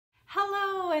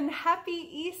and happy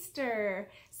Easter!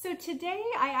 So today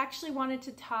I actually wanted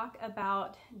to talk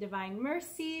about Divine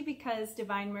Mercy because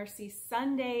Divine Mercy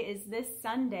Sunday is this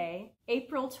Sunday,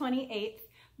 April 28th,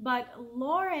 but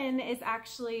Lauren is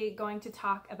actually going to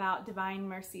talk about Divine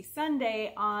Mercy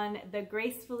Sunday on the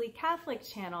Gracefully Catholic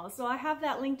channel. So I have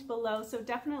that linked below, so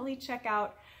definitely check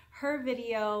out her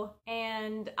video.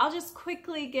 And I'll just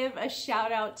quickly give a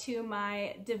shout out to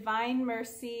my Divine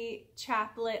Mercy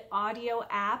Chaplet audio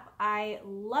app. I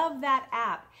love that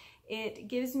app. It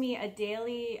gives me a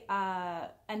daily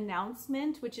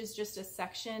announcement, which is just a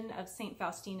section of St.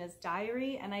 Faustina's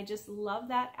diary. And I just love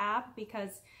that app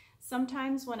because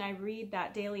sometimes when I read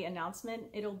that daily announcement,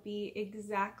 it'll be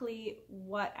exactly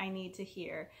what I need to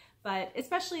hear. But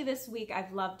especially this week,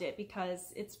 I've loved it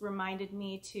because it's reminded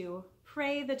me to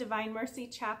pray the Divine Mercy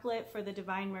Chaplet for the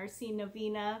Divine Mercy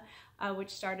Novena, which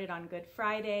started on Good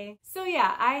Friday. So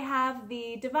yeah, I have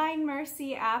the Divine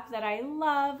Mercy app that I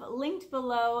love linked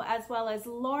below, as well as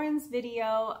Lauren's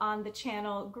video on the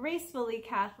channel Gracefully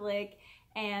Catholic.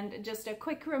 And just a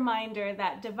quick reminder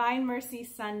that Divine Mercy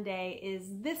Sunday is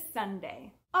this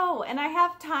Sunday. Oh, and I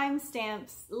have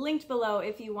timestamps linked below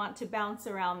if you want to bounce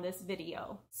around this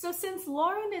video. So since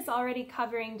Lauren is already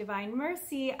covering Divine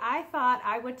Mercy, I thought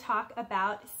I would talk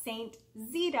about Saint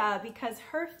Zita because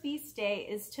her feast day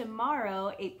is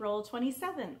tomorrow, April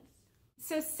 27th.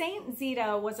 So Saint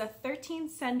Zita was a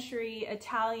 13th century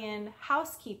Italian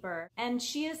housekeeper, and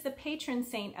she is the patron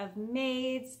saint of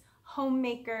maids,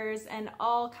 homemakers, and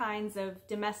all kinds of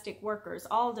domestic workers,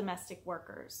 all domestic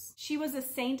workers. She was a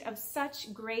saint of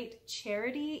such great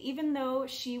charity. Even though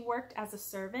she worked as a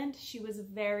servant, she was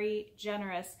very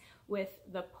generous with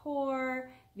the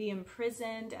poor, the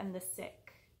imprisoned, and the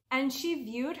sick. And she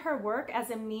viewed her work as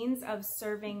a means of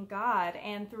serving God,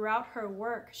 and throughout her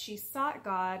work, she sought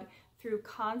God through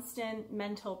constant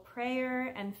mental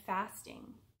prayer and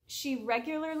fasting. She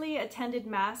regularly attended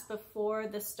Mass before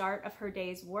the start of her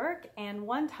day's work, and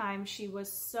one time she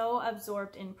was so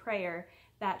absorbed in prayer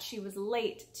that she was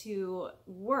late to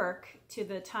work to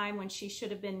the time when she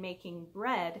should have been making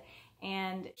bread.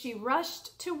 And she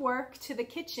rushed to work to the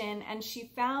kitchen and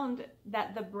she found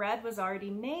that the bread was already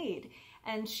made.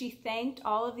 And she thanked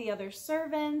all of the other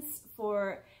servants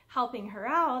for helping her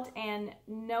out, and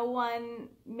no one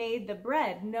made the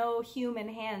bread. No human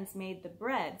hands made the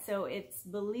bread. So it's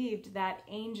believed that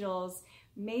angels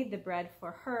made the bread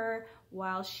for her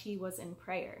while she was in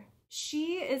prayer.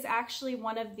 She is actually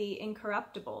one of the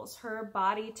incorruptibles. Her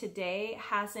body today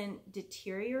hasn't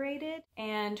deteriorated,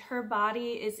 and her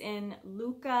body is in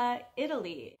Lucca,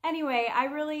 Italy. Anyway, I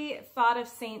really thought of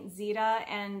Saint Zita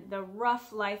and the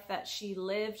rough life that she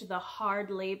lived, the hard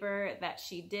labor that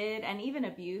she did, and even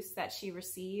abuse that she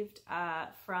received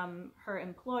from her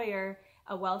employer,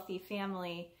 a wealthy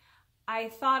family. I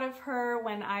thought of her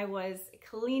when I was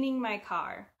cleaning my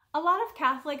car. A lot of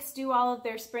Catholics do all of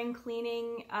their spring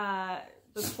cleaning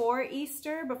before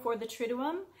Easter, before the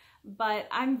Triduum, but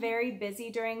I'm very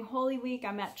busy during Holy Week.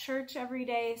 I'm at church every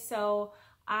day, so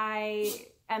I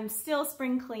am still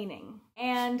spring cleaning.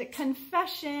 And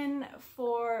confession,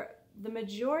 for the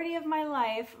majority of my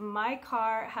life, my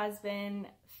car has been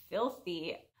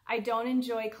filthy. I don't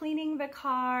enjoy cleaning the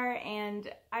car,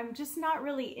 and I'm just not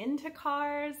really into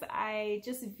cars. I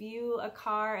just view a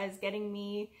car as getting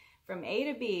me from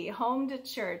A to B, home to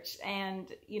church,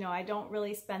 and I don't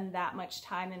really spend that much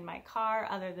time in my car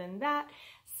other than that.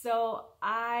 So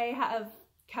I have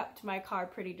kept my car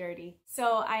pretty dirty.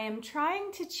 So I am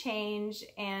trying to change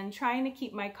and trying to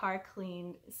keep my car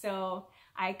cleaned. So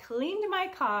I cleaned my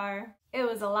car. It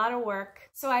was a lot of work.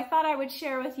 So I thought I would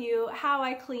share with you how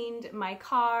I cleaned my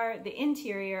car, the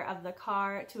interior of the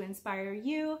car, to inspire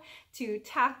you to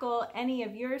tackle any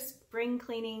of your spring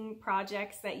cleaning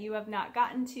projects that you have not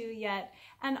gotten to yet.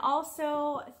 And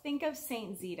also think of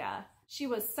Saint Zita. She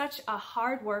was such a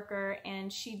hard worker,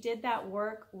 and she did that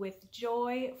work with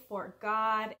joy for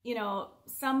God.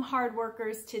 Some hard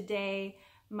workers today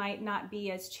might not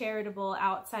be as charitable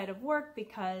outside of work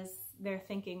because they're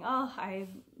thinking, oh,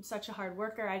 I'm such a hard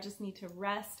worker, I just need to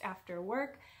rest after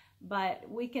work. But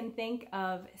we can think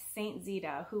of Saint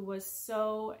Zita, who was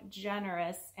so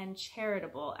generous and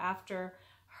charitable. After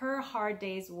her hard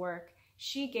day's work,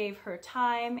 she gave her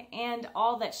time and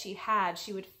all that she had.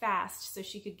 She would fast so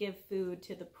she could give food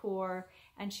to the poor,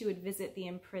 and she would visit the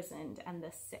imprisoned and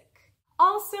the sick.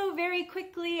 Also, very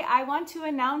quickly, I want to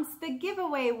announce the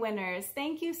giveaway winners.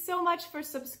 Thank you so much for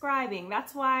subscribing.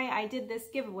 That's why I did this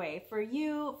giveaway, for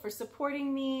you, for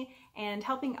supporting me and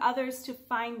helping others to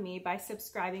find me by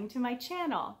subscribing to my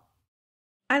channel.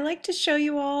 I like to show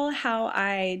you all how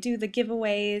I do the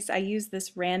giveaways. I use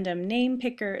this random name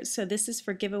picker. So this is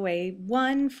for giveaway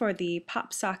 1 for the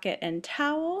pop socket and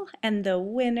towel, and the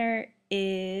winner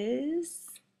is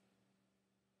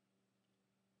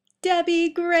Debbie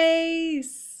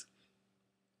Grace.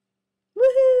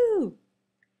 Woohoo!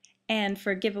 And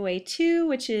for giveaway 2,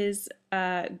 which is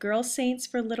Girl Saints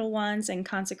for Little Ones and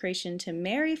Consecration to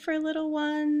Mary for Little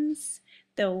Ones,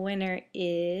 the winner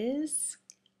is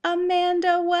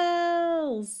Amanda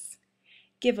Wells.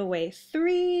 Giveaway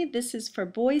 3, this is for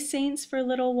Boy Saints for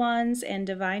Little Ones and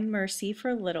Divine Mercy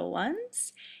for Little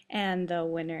Ones, and the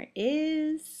winner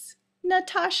is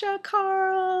Natasha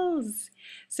Carls.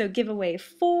 So giveaway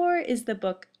 4 is the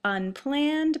book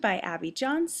Unplanned by Abby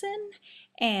Johnson,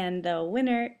 and the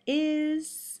winner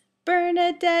is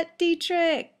Bernadette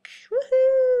Dietrich.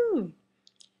 Woohoo!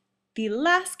 The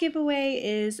last giveaway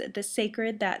is The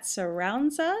Sacred That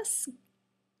Surrounds Us,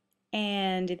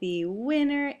 and the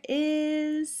winner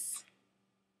is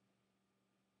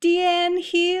Deanne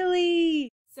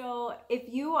Healy. So if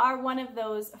you are one of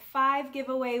those 5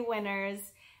 giveaway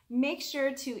winners, make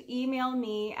sure to email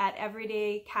me at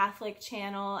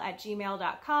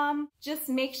everydaycatholicchannel@gmail.com. Just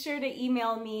make sure to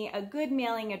email me a good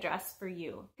mailing address for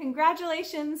you.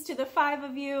 Congratulations to the 5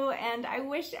 of you, and I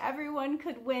wish everyone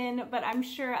could win, but I'm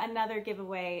sure another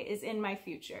giveaway is in my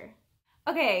future.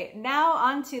 Okay, now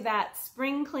on to that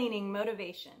spring cleaning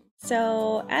motivation.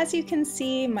 So as you can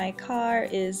see, my car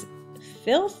is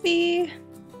filthy.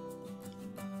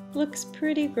 Looks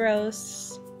pretty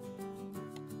gross.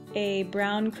 A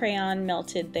brown crayon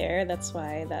melted there, that's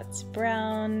why that's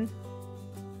brown.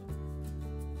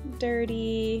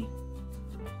 Dirty.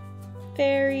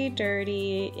 Very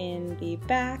dirty in the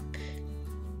back.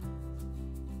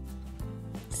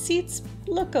 Seats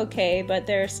look okay, but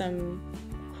there are some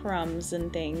crumbs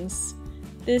and things.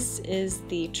 This is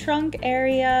the trunk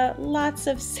area, lots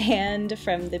of sand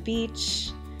from the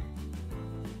beach.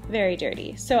 Very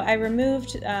dirty. So I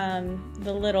removed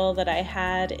the little that I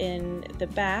had in the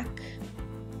back.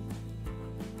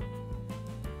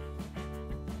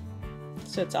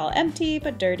 So it's all empty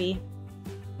but dirty.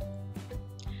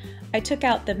 I took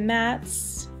out the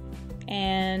mats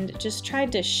and just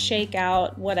tried to shake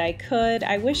out what I could.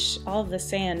 I wish all of the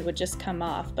sand would just come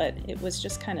off, but it was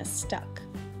just kind of stuck.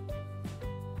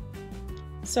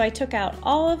 So I took out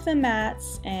all of the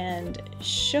mats and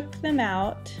shook them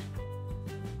out,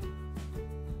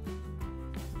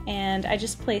 and I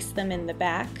just placed them in the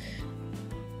back.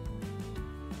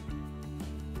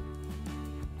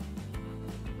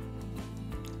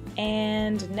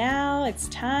 And now it's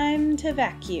time to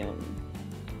vacuum.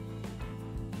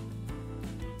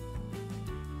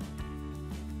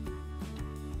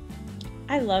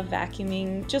 I love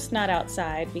vacuuming, just not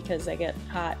outside because I get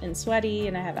hot and sweaty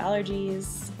and I have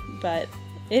allergies, but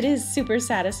it is super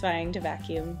satisfying to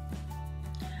vacuum.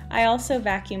 I also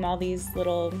vacuum all these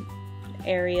little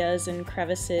areas and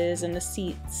crevices and the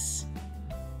seats.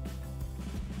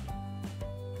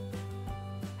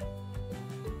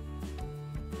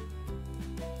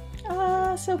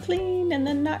 Ah, so clean, and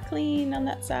then not clean on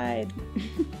that side.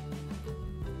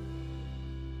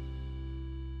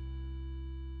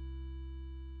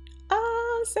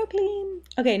 So clean.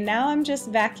 Okay, now I'm just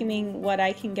vacuuming what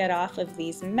I can get off of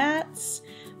these mats,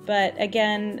 but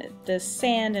again, the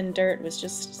sand and dirt was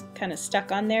just kind of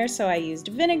stuck on there, so I used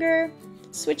vinegar,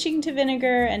 switching to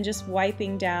vinegar and just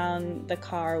wiping down the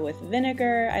car with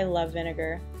vinegar. I love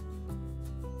vinegar.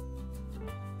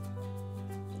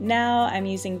 Now I'm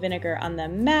using vinegar on the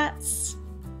mats.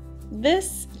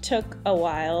 This took a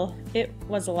while. It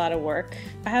was a lot of work.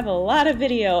 I have a lot of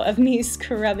video of me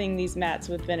scrubbing these mats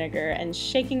with vinegar and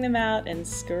shaking them out and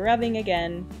scrubbing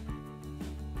again.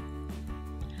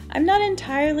 I'm not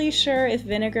entirely sure if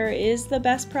vinegar is the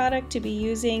best product to be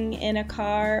using in a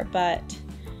car, but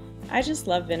I just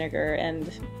love vinegar and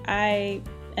I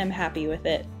am happy with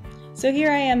it. So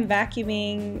here I am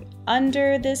vacuuming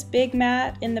under this big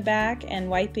mat in the back and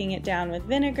wiping it down with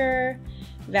vinegar,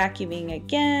 vacuuming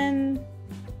again,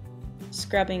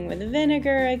 scrubbing with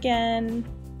vinegar again.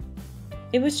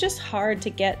 It was just hard to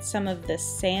get some of the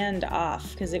sand off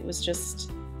because it was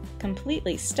just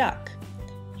completely stuck.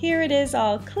 Here it is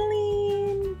all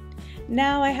clean.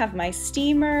 Now I have my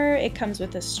steamer. It comes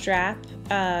with a strap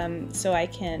so I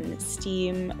can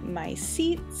steam my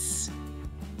seats.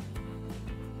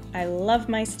 I love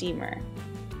my steamer.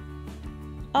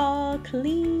 All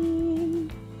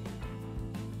clean.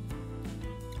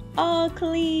 All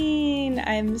clean.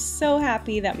 I'm so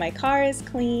happy that my car is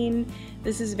clean.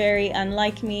 This is very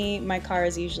unlike me. My car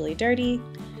is usually dirty,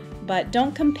 but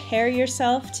don't compare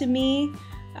yourself to me.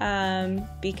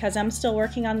 because I'm still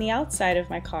working on the outside of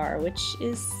my car, which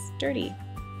is dirty.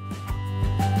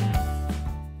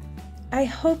 I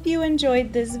hope you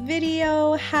enjoyed this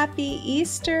video. Happy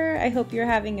Easter. I hope you're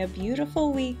having a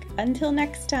beautiful week. Until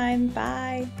next time,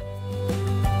 bye.